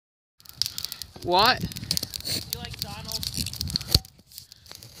What? Do you like Donald?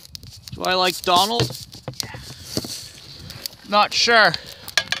 Do I like Donald? Yeah. Not sure.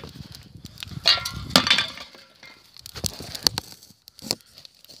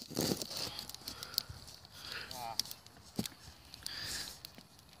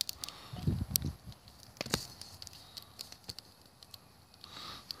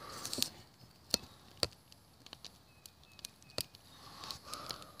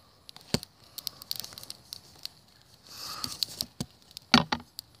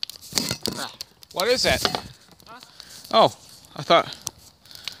 What is it? Huh? Oh, I thought.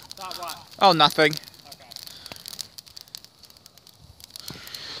 Thought what? Oh, nothing. Okay.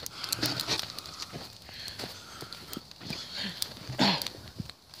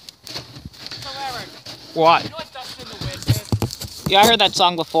 So Eric, What? you know what Dust in the Wind is? Yeah, I heard that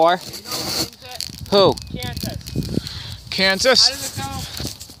song before. You know who sings it? Who? Kansas. Kansas? How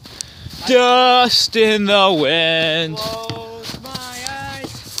does it go? Dust in the wind. Close my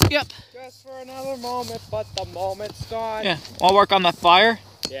eyes. Yep. Just for another moment, but the moment's gone. Yeah. Want to work on the fire?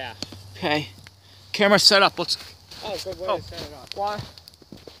 Yeah. Okay. Camera set up. Let's. Oh, good way to set it up. Want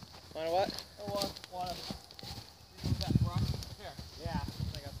what? Want to remove that brush? Here. Yeah.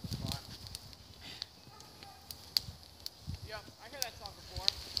 I got the spot. Yep. I heard that song before.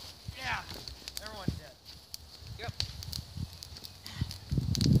 Yeah. Everyone did. Yep.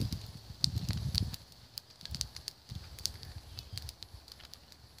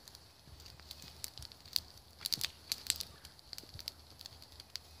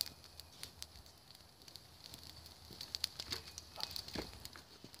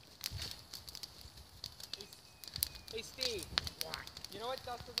 Hey Steve. What? You know what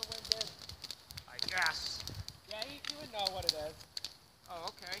Dust in the Wind is? I guess. Yeah, you would know what it is.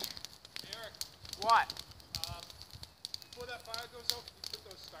 Oh, okay. Eric, What? before that fire goes out, can you put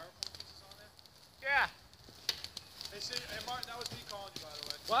those styrofoam pieces on there? Yeah. Hey, Martin, that was me calling you, by the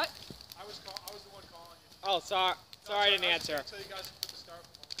way. What? I was the one calling you. Oh, sorry. Sorry I didn't was answer. gonna tell you guys to put the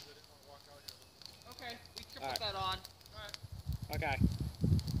styrofoam on because I didn't want to walk out here. Okay, we can All put right. that on. Alright. Okay.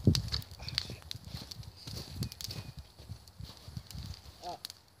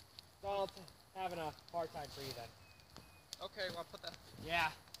 Donald's having a hard time breathing. Okay, well, put that. Yeah.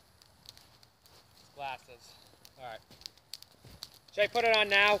 Glasses. Alright. Should I put it on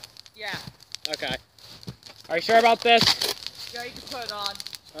now? Yeah. Okay. Are you sure about this? Yeah, you can put it on.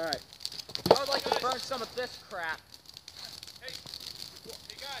 Alright. I would like to burn some of this crap.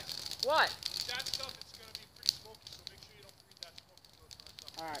 Hey guys, What? that stuff is going to be pretty smoky, so make sure you don't breathe that smoke before it burns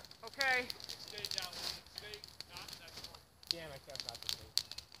up. Alright. Okay. Stay down, stay not in that smoke. Damn, I said not to see.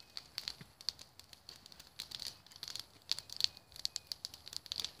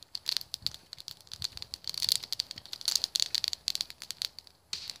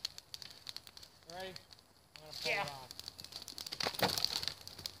 Ready? I'm gonna pull Yeah. it on.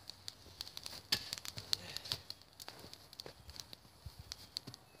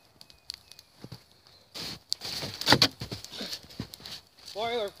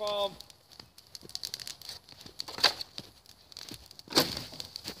 Boiler foam.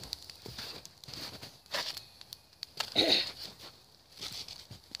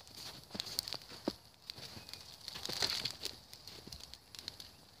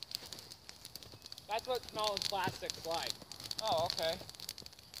 That's what smelling plastic's like. Oh, okay.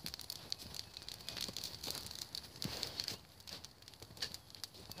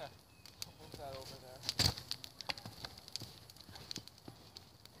 Move that over there.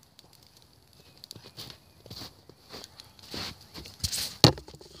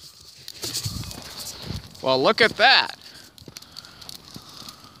 Well, look at that.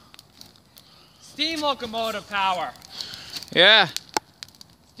 Steam locomotive power. Yeah.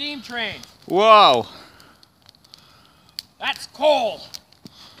 Steam train. Whoa. That's coal.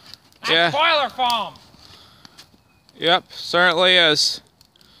 That's Yeah. boiler foam. Yep, certainly is.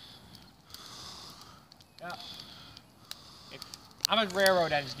 Yeah. I'm a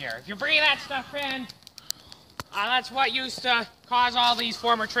railroad engineer. If you bring that stuff in, that's what used to cause all these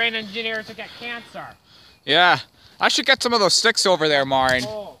former train engineers to get cancer. Yeah. I should get some of those sticks over there, Maureen.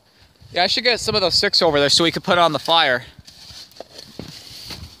 Oh. Yeah, I should get some of those sticks over there so we could put on the fire.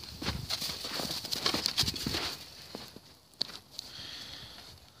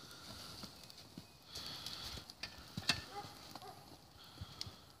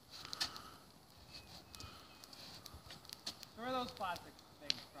 Where are those plastic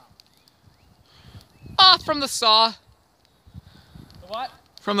things from? Ah, from the saw. The what?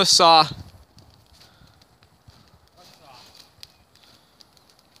 From the saw. What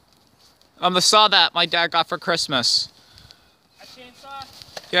saw? The saw that my dad got for Christmas. A chainsaw?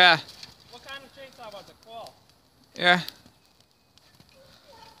 Yeah. What kind of thought was a cool. Yeah.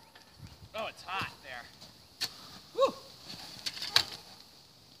 Oh, it's hot there. Woo!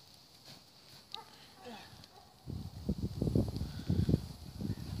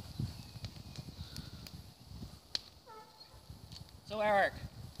 So Eric,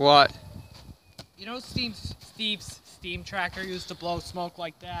 What? you know Steve's steam tractor used to blow smoke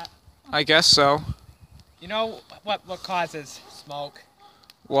like that? I guess so. You know what causes smoke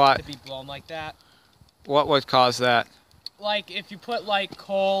to What? be blown like that? What would cause that? Like if you put like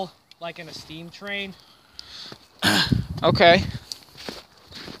coal like in a steam train. Okay.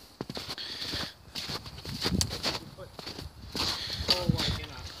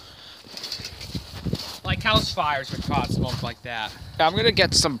 Like house fires would cause smoke like that. I'm gonna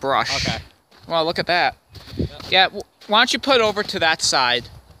get some brush. Okay. Well, look at that. Yeah, why don't you put over to that side?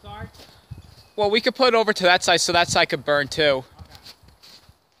 Sorry? Well, we could put over to that side so that side could burn too.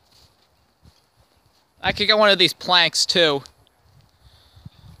 I could get one of these planks too.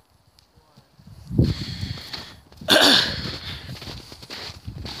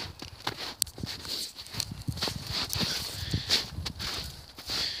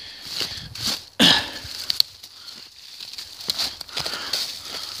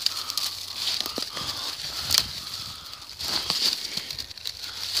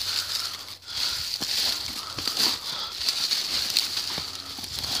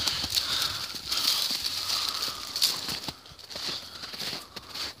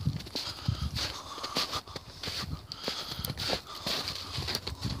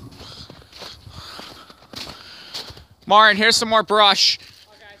 Marin, here's some more brush.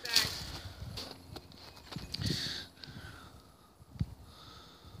 Okay, thanks.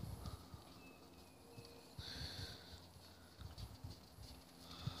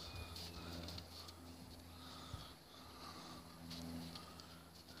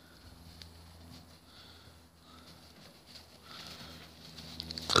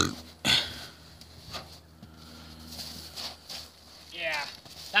 Yeah,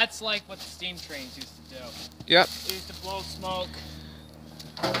 that's like what the steam trains used to do. Yep. They used to blow smoke.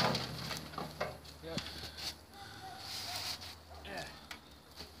 Yep.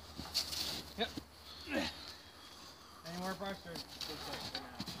 Yep. Any more brush or just like for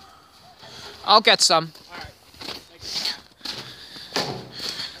now? I'll get some. Alright. Take your time.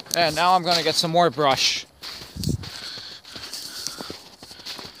 And now I'm gonna get some more brush.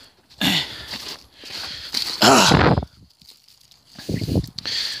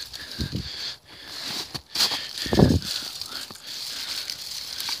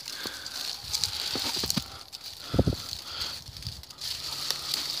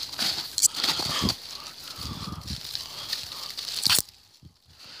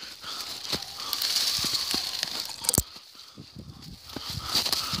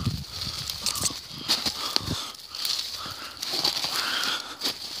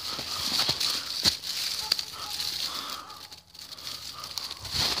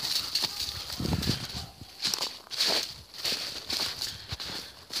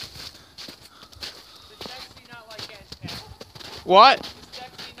 Does Dexy not like getting petted? What? Does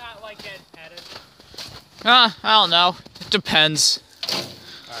Dexy not like getting petted? I don't know. It depends.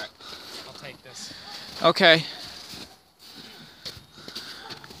 Alright. I'll take this. Okay.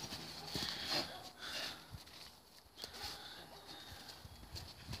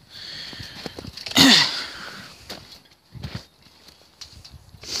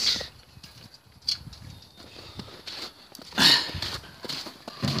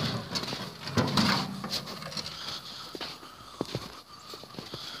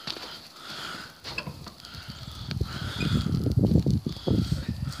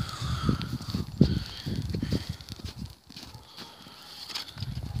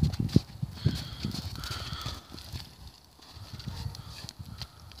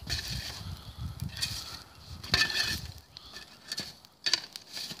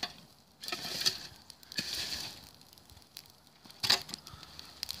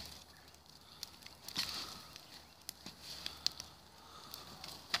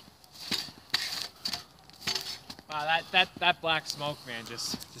 Wow, that black smoke, man,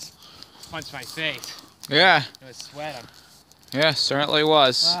 just punched my face. Yeah. It was sweating. Yeah, certainly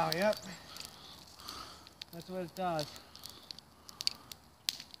was. Wow, yep. That's what it does.